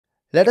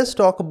Let us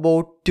talk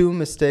about two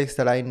mistakes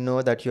that I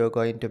know that you're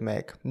going to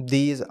make.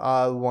 These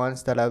are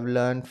ones that I've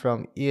learned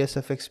from years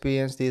of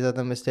experience. These are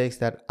the mistakes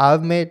that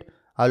I've made,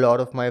 a lot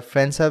of my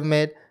friends have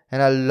made,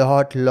 and a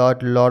lot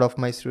of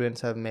my students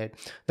have made.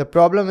 The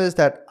problem is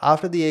that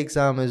after the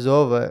exam is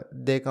over,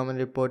 they come and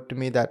report to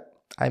me that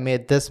I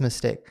made this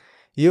mistake.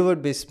 You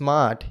would be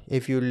smart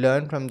if you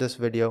learn from this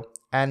video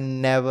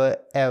and never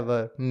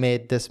ever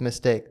made this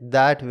mistake.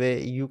 That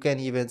way you can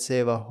even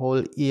save a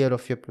whole year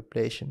of your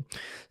preparation.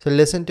 So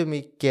listen to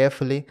me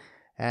carefully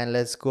and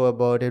let's go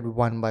about it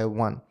one by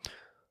one.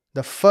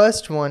 The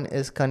first one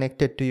is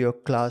connected to your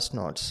class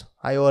notes.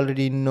 I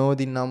already know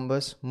the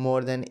numbers.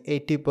 More than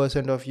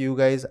 80% of you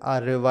guys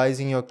are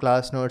revising your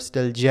class notes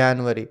till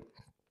January.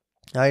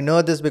 I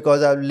know this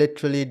because I've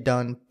literally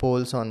done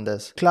polls on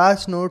this.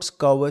 Class notes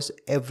covers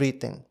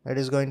everything. It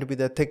is going to be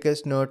the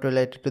thickest note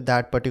related to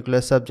that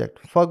particular subject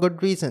for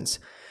good reasons.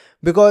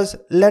 Because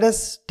let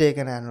us take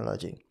an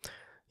analogy.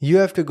 You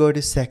have to go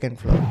to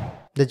second floor.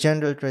 The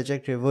general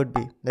trajectory would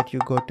be that you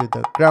go to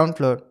the ground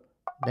floor,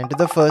 then to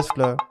the first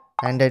floor,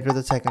 and then to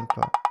the second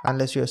floor.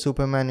 Unless you're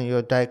Superman and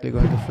you're directly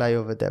going to fly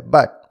over there.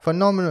 But for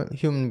normal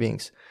human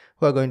beings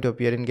who are going to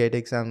appear in GATE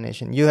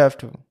examination, you have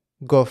to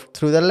go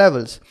through the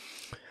levels.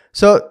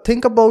 So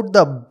think about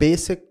the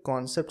basic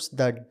concepts,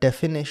 the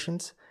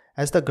definitions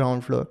as the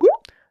ground floor,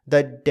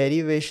 the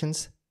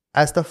derivations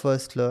as the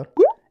first floor,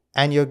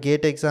 and your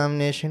GATE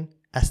examination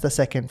as the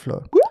second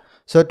floor.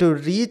 So to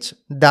reach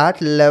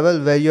that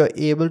level where you're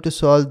able to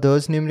solve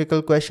those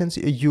numerical questions,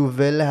 you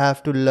will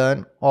have to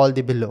learn all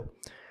the below.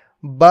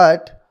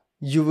 But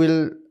you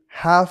will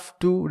have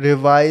to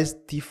revise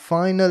the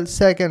final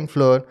second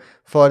floor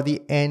for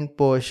the end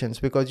portions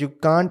because you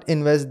can't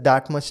invest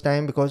that much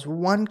time, because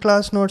one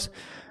class notes,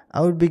 I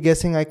would be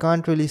guessing, I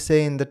can't really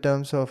say in the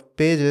terms of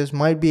pages,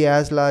 might be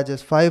as large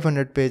as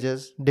 500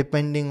 pages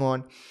depending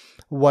on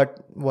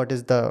what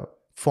is the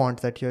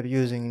font that you're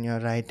using in your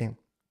writing,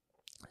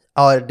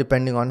 or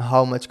depending on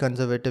how much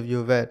conservative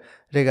you were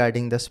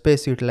regarding the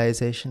space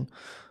utilization.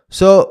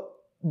 So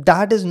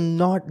that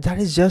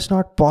is just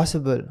not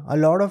possible. A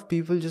lot of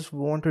people just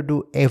want to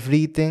do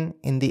everything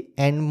in the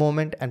end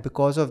moment, and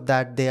because of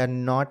that they are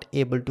not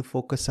able to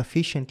focus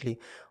sufficiently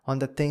on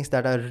the things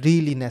that are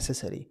really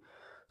necessary.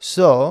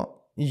 So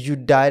you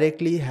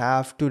directly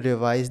have to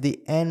revise the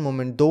end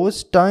moment.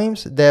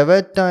 There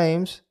were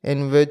times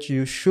in which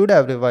you should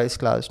have revised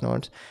class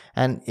notes,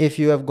 and if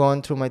you have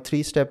gone through my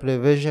 3-step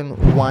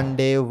revision, 1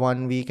 day,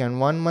 1 week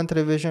and 1 month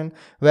revision,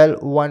 well,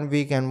 1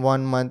 week and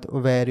 1 month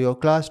were your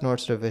class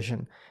notes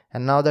revision,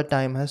 and now the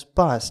time has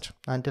passed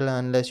until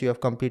unless you have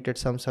completed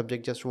some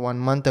subject just 1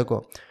 month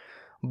ago.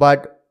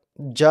 But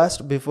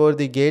just before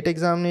the GATE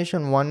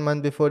examination, 1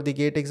 month before the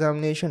GATE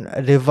examination,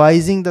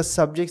 revising the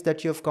subjects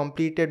that you have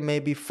completed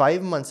maybe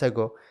 5 months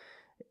ago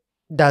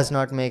does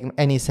not make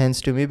any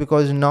sense to me,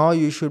 because now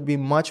you should be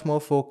much more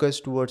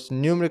focused towards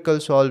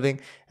numerical solving,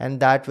 and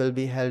that will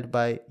be held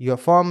by your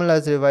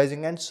formulas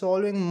revising and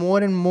solving more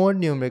and more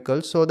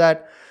numericals, so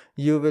that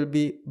you will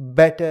be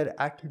better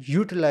at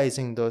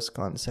utilizing those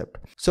concepts.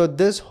 So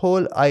this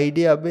whole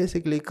idea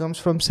basically comes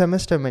from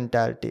semester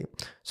mentality.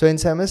 So in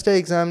semester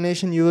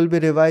examination, you will be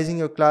revising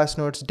your class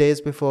notes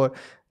days before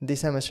the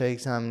semester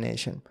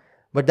examination.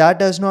 But that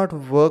does not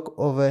work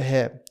over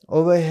here.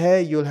 Over here,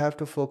 you'll have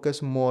to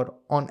focus more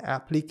on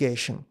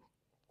application.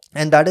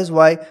 And that is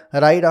why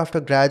right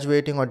after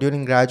graduating or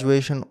during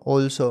graduation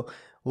also,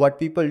 what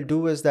people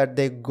do is that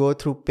they go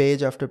through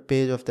page after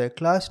page of their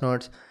class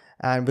notes,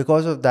 and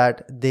because of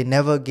that they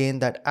never gain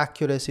that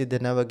accuracy, they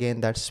never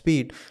gain that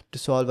speed to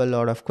solve a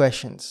lot of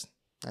questions.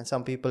 And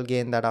some people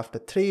gain that after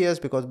 3 years,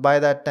 because by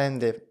that time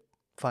they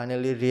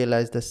finally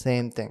realize the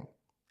same thing.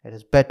 It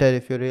is better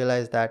if you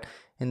realize that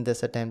in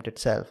this attempt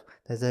itself.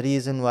 There's a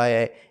reason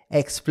why I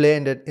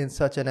explained it in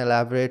such an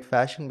elaborate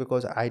fashion,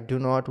 because I do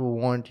not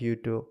want you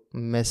to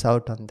miss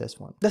out on this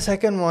one. The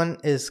second one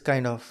is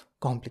kind of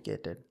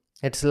complicated.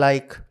 It's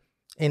like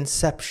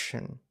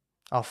inception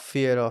of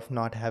fear of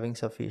not having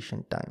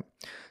sufficient time.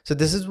 So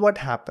this is what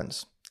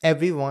happens.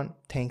 Everyone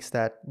thinks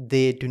that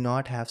they do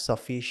not have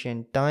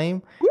sufficient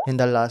time in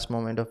the last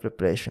moment of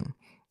preparation.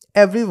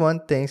 Everyone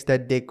thinks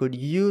that they could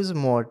use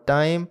more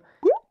time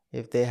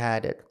if they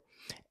had it.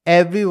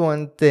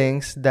 Everyone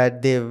thinks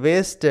that they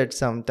wasted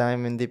some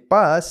time in the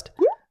past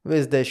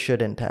which they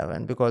shouldn't have,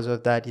 and because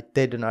of that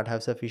they do not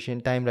have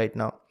sufficient time right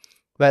now.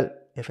 Well,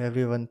 if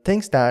everyone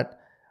thinks that,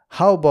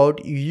 how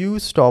about you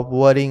stop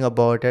worrying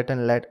about it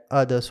and let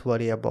others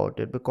worry about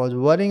it, because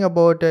worrying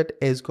about it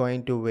is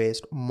going to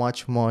waste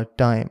much more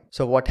time.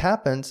 So what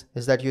happens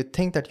is that you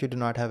think that you do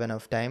not have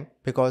enough time,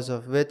 because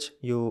of which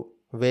you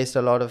waste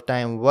a lot of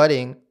time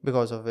worrying,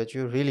 because of which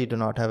you really do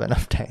not have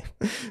enough time.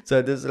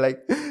 So this is like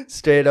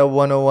straight up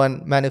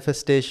 101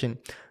 manifestation.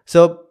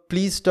 So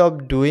please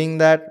stop doing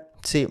that.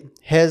 See,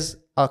 here's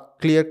a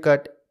clear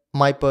cut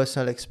my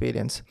personal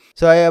experience.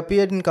 So I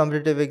appeared in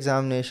competitive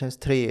examinations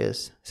 3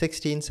 years,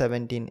 16,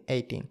 17,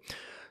 18.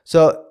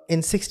 So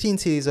in 16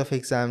 series of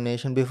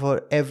examination,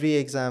 before every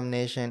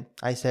examination,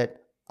 I said,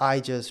 I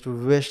just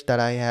wish that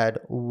I had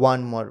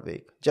one more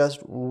week,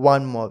 just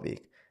one more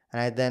week.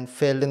 And I then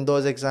failed in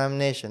those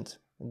examinations.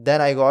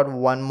 Then I got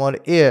one more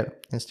year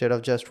instead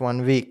of just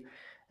 1 week.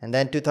 And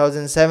then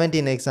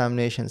 2017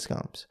 examinations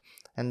comes.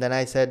 And then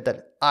I said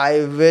that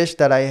I wish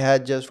that I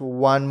had just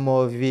one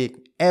more week.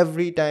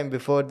 Every time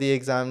before the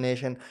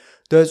examination,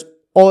 there's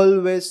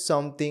always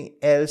something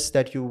else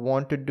that you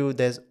want to do.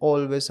 There's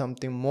always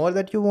something more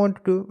that you want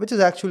to do, which is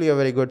actually a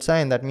very good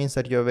sign. That means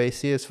that you're very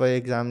serious for your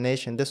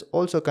examination. This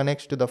also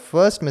connects to the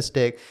first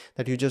mistake,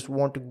 that you just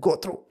want to go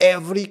through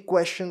every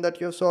question that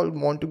you've solved,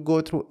 want to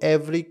go through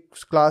every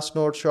class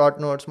notes,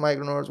 short notes,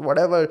 micro notes,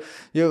 whatever.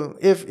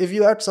 If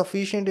you had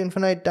sufficient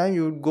infinite time,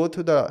 you would go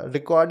through the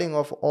recording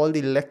of all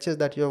the lectures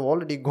that you have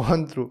already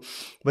gone through.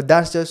 But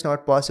that's just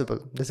not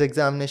possible. This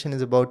examination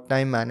is about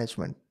time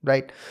management,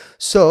 right?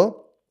 So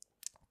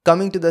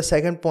coming to the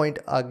second point,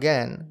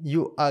 again,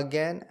 you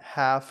again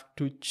have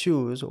to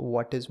choose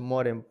what is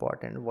more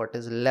important, what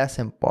is less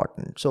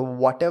important. So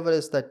whatever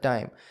is the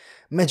time,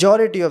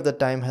 majority of the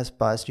time has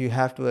passed. You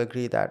have to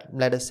agree that,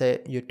 let us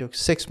say you took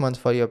 6 months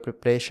for your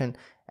preparation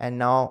and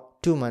now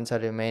 2 months are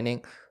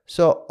remaining.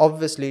 So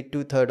obviously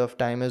 2/3 of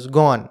time is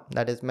gone.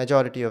 That is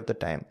majority of the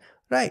time,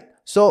 right?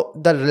 So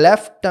the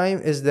left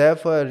time is there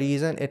for a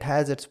reason. It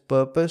has its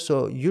purpose.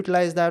 So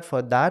utilize that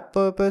for that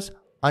purpose.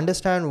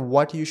 Understand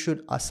what you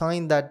should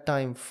assign that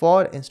time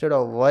for instead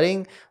of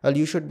worrying. Well,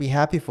 you should be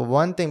happy for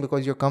one thing,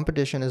 because your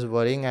competition is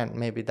worrying and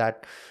maybe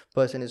that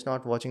person is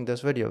not watching this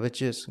video,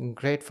 which is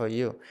great for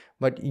you.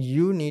 But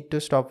you need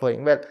to stop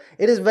worrying. Well,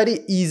 it is very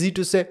easy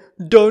to say,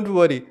 don't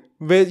worry,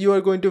 where you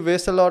are going to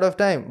waste a lot of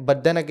time.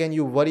 But then again,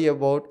 you worry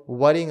about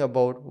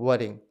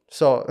worrying.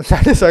 So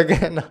that is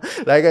again,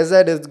 like I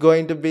said, it's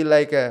going to be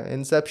like an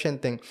inception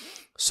thing.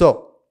 So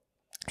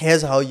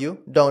here's how you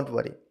don't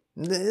worry.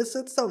 It's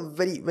a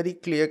very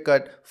clear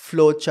cut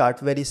flow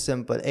chart, very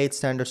simple. 8th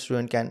standard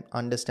student can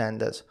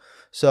understand this.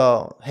 So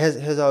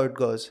here's how it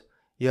goes.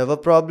 You have a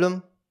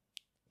problem.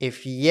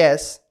 If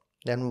yes,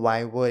 then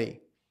why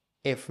worry?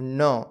 If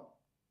no,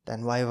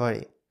 then why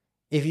worry?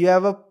 If you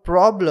have a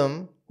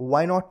problem,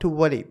 why not to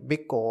worry?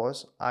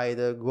 Because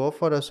either go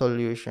for a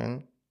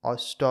solution or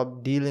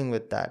stop dealing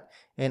with that.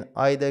 In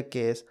either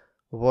case,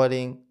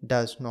 worrying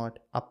does not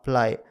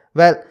apply.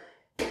 Well,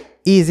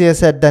 easier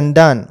said than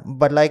done,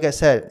 but like I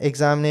said,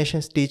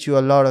 examinations teach you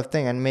a lot of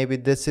things, and maybe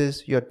this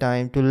is your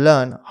time to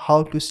learn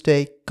how to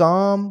stay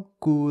calm,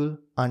 cool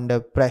under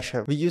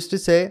pressure. We used to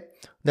say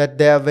that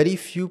there are very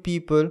few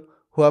people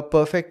who are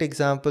perfect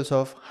examples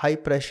of high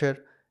pressure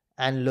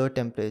and low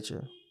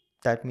temperature.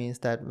 That means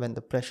that when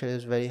the pressure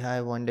is very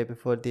high one day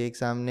before the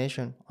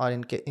examination, or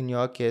in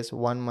your case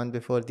 1 month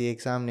before the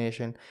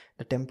examination,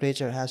 the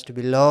temperature has to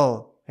be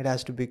low. It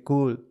has to be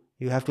cool.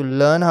 You have to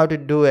learn how to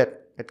do it.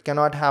 It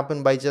cannot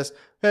happen by just,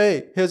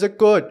 hey, here's a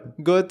code,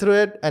 go through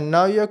it, and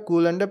now you're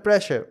cool under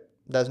pressure.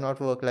 Does not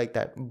work like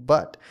that.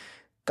 But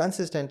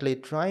consistently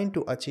trying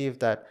to achieve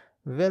that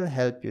will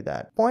help you.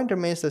 That point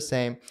remains the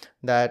same,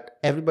 that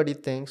everybody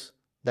thinks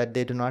that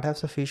they do not have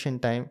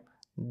sufficient time.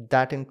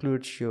 That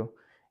includes you.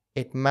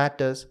 It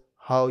matters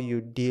how you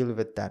deal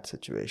with that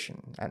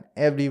situation, and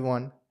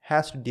everyone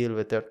has to deal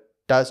with it.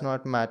 Does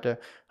not matter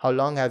how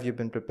long have you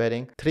been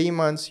preparing. 3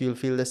 months you'll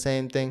feel the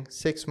same thing.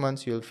 6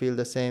 months you'll feel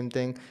the same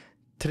thing.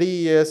 3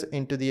 years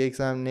into the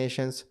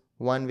examinations,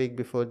 1 week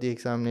before the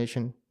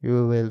examination,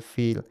 you will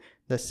feel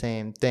the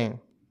same thing.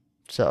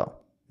 So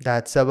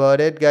that's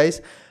about it,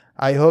 guys.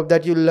 I hope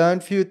that you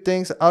learned few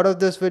things out of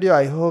this video.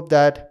 I hope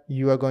that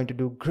you are going to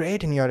do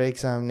great in your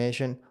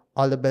examination.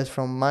 All the best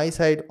from my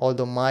side,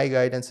 although my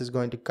guidance is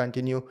going to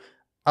continue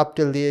up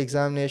till the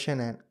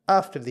examination, and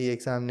after the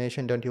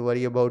examination, don't you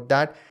worry about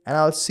that. And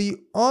I'll see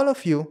all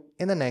of you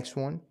in the next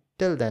one.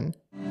 Till then,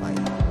 bye.